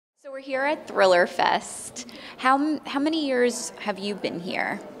here at ThrillerFest. How many years have you been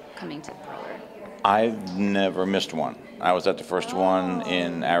here coming to Thriller? I've never missed one. I was at the first one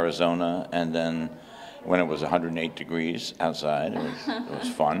in Arizona, and then when it was 108 degrees outside, it was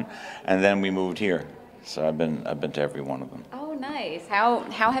fun. And then we moved here, so I've been to every one of them. Oh, nice. How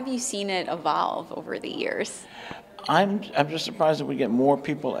have you seen it evolve over the years? I'm just surprised that we get more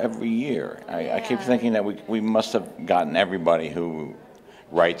people every year. I keep thinking that we must have gotten everybody who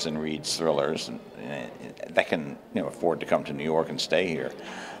writes and reads thrillers that can afford to come to New York and stay here.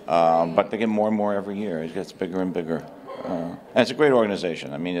 But they get more and more every year. It gets bigger and bigger. And it's a great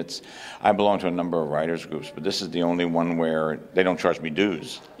organization. I mean, I belong to a number of writers groups, but this is the only one where they don't charge me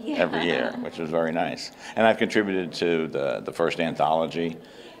dues every year, which is very nice. And I've contributed to the first anthology,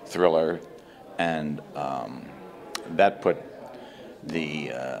 Thriller, and that put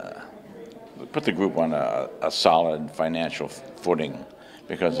the group on a solid financial footing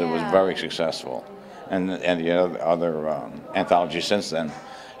because it was very successful, and the other anthologies since then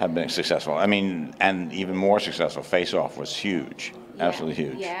have been successful. I mean, and even more successful. Face Off was huge, absolutely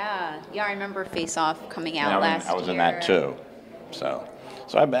huge. Yeah, I remember Face Off coming out last year. I was in that too, so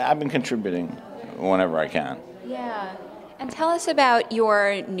I've been contributing whenever I can. Yeah. And tell us about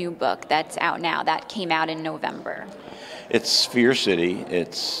your new book that's out now, that came out in November. It's Fear City.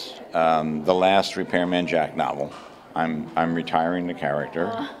 It's the last Repairman Jack novel. I'm retiring the character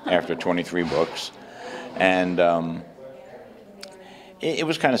after 23 books. And it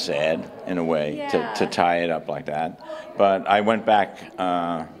was kind of sad, in a way, to tie it up like that. But I went back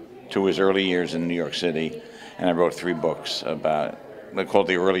to his early years in New York City, and I wrote 3 books about, they call it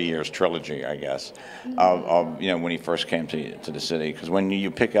the early years trilogy, I guess, of when he first came to the city. Because when you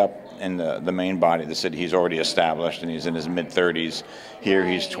pick up in the main body of the city, he's already established and he's in his mid-30s. Here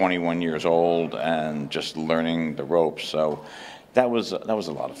he's 21 years old and just learning the ropes. So that was a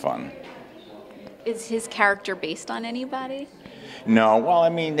lot of fun. Is his character based on anybody? No, well, I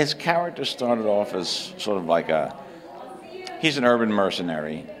mean, his character started off as sort of like he's an urban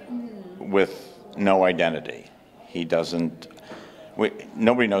mercenary with no identity. He doesn't.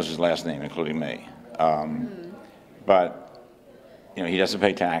 Nobody knows his last name, including me. But he doesn't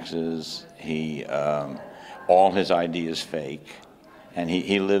pay taxes. All his ID is fake, and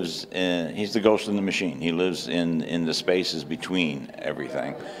he lives in. He's the ghost in the machine. He lives in the spaces between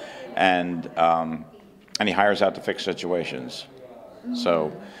everything, and he hires out to fix situations.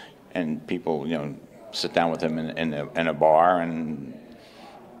 So, and people sit down with him in a bar, and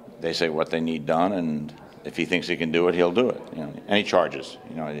they say what they need done, and if he thinks he can do it, he'll do it. And he charges.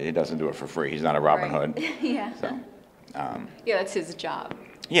 He doesn't do it for free. He's not a Robin Hood. Yeah. So, that's his job.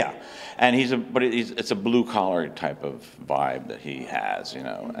 Yeah, and it's a blue collar type of vibe that he has,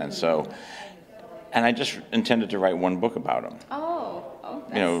 and so, and I just intended to write one book about him. Oh.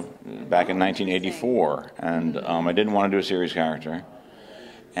 Back in 1984, and I didn't want to do a series character,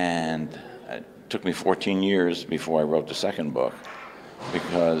 and it took me 14 years before I wrote the second book,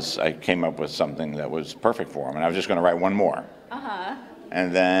 because I came up with something that was perfect for him, and I was just going to write one more.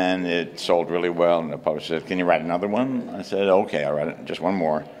 And then it sold really well, and the publisher said, "Can you write another one?" I said, "Okay, I'll write it, just one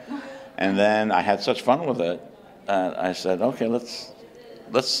more." And then I had such fun with it, I said, "Okay, let's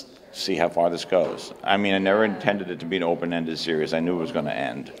see how far this goes." I mean, I never intended it to be an open-ended series. I knew it was going to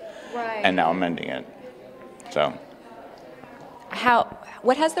end, and now I'm ending it. So,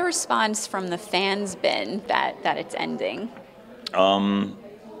 what has the response from the fans been that it's ending?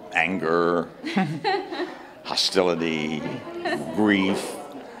 Anger, hostility, grief.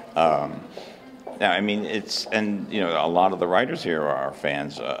 I mean, a lot of the writers here are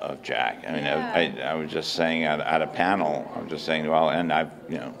fans of Jack. I mean, I was just saying at a panel, I was just saying, well, and I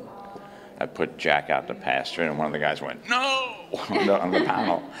put Jack out to pasture, and one of the guys went, "No!" on the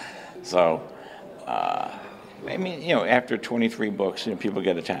panel. So, I mean, after 23 books, people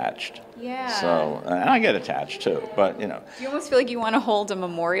get attached. Yeah. So, and I get attached too, but Do you almost feel like you want to hold a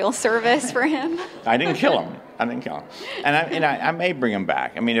memorial service for him? I didn't kill him. And I may bring him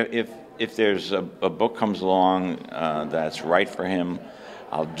back. I mean, if there's a book comes along that's right for him,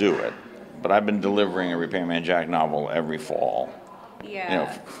 I'll do it. But I've been delivering a Repairman Jack novel every fall.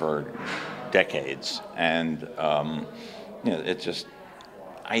 For decades, and it's just.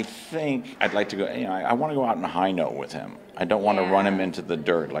 I think I'd like to go. I want to go out on a high note with him. I don't want to run him into the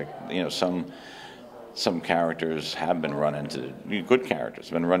dirt like some characters have been run into. Good characters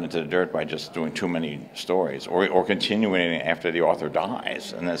have been run into the dirt by just doing too many stories, or continuing after the author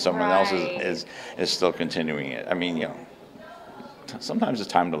dies, and then someone else is still continuing it. I mean, sometimes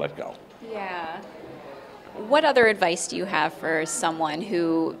it's time to let go. Yeah. What other advice do you have for someone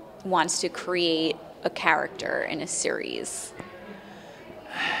who wants to create a character in a series?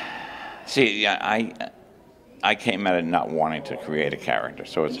 See, yeah, I came at it not wanting to create a character,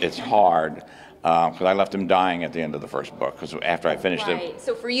 so it's hard because I left him dying at the end of the first book. Because after I finished it, Right.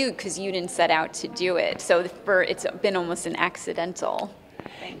 So for you, because you didn't set out to do it, so for it's been almost an accidental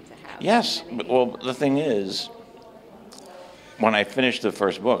thing to have. yes. Well, the thing is, when I finished the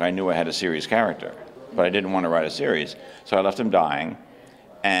first book, I knew I had a series character, but I didn't want to write a series, so I left him dying.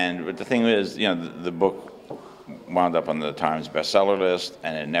 But the thing is, the book wound up on the Times bestseller list,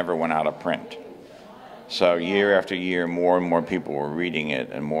 and it never went out of print. So year after year, more and more people were reading it,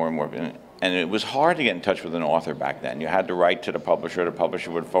 and more, and it was hard to get in touch with an author back then. You had to write to the publisher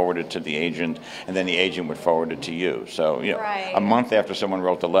would forward it to the agent, and then the agent would forward it to you. So, Right. a month after someone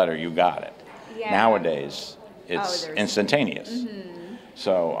wrote the letter, you got it. Yeah. Nowadays, it's instantaneous. Mm-hmm.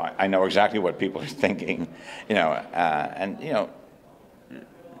 So I know exactly what people are thinking,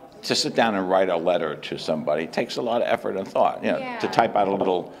 to sit down and write a letter to somebody takes a lot of effort and thought. To type out a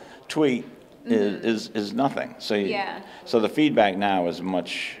little tweet is nothing. So the feedback now is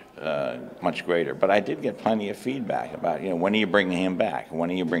much greater. But I did get plenty of feedback about when are you bringing him back? When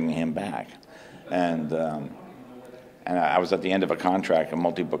are you bringing him back? And I was at the end of a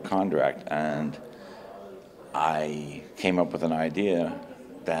multi-book contract, and I came up with an idea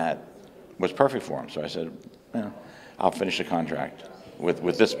that was perfect for him. So I said, I'll finish the contract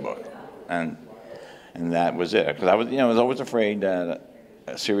with this book, and that was it. Because I was always afraid that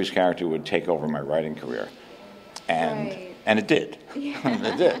a series character would take over my writing career, and it did.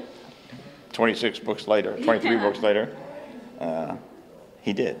 It did. 23 books later,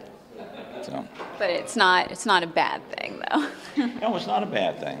 he did. So. But it's not a bad thing, though. No, it's not a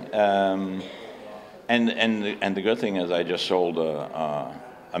bad thing. And the good thing is, I just sold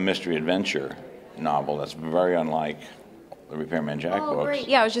a mystery adventure novel that's very unlike the Repairman Jack books. Great.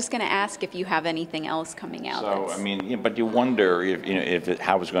 Yeah, I was just going to ask if you have anything else coming out. So but you wonder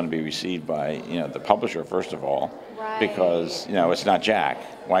how it's going to be received by the publisher, first of all, right. Because it's not Jack.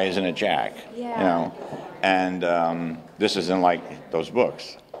 Why isn't it Jack? Yeah. And this isn't like those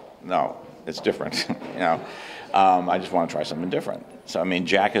books. No, it's different. I just want to try something different. So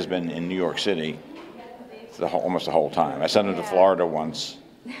Jack has been in New York City almost the whole time. I sent him to Florida once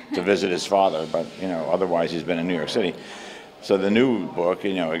to visit his father, but otherwise he's been in New York City. So the new book,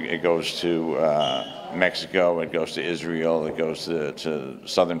 it goes to Mexico, it goes to Israel, it goes to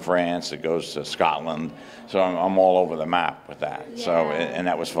southern France, it goes to Scotland. So I'm all over the map with that. Yeah. So and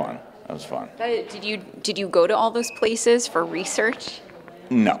that was fun. That was fun. Did you go to all those places for research?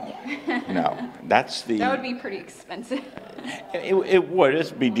 No. That would be pretty expensive. It would.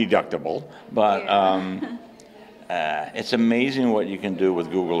 It'd be deductible, but it's amazing what you can do with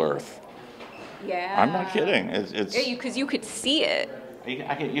Google Earth. Yeah. I'm not kidding. It's because you could see it.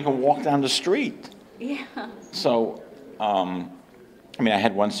 You can walk down the street. Yeah. So, I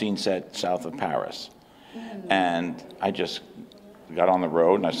had one scene set south of Paris, and I just got on the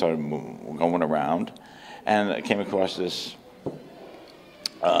road and I started going around, and I came across this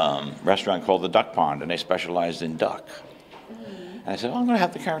restaurant called the Duck Pond, and they specialized in duck. And I said, I'm going to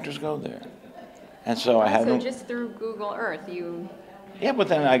have the characters go there. And so I had them. Just through Google Earth, you. Yeah, but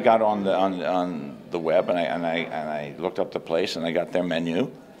then I got on the web and I looked up the place and I got their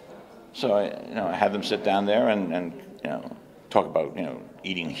menu. So I had them sit down there and talk about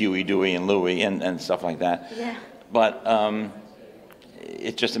eating Huey, Dewey, and Louie and stuff like that. Yeah. But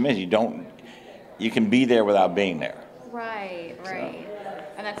it's just amazing. You can be there without being there. Right. So.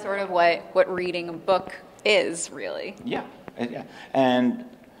 And that's sort of what reading a book is, really. Yeah. And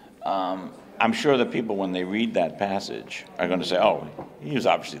I'm sure that people, when they read that passage, are going to say, "Oh, he was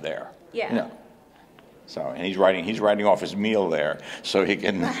obviously there." Yeah. So, and he's writing off his meal there, so he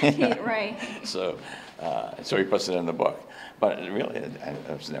can. Right. So he puts it in the book, but really, it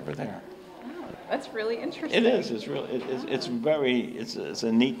was never there. Oh, that's really interesting. It is. It's really. It's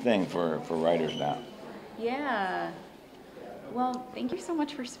a neat thing for writers now. Yeah. Well, thank you so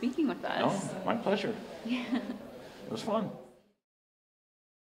much for speaking with us. Oh, my pleasure. Yeah. It was fun.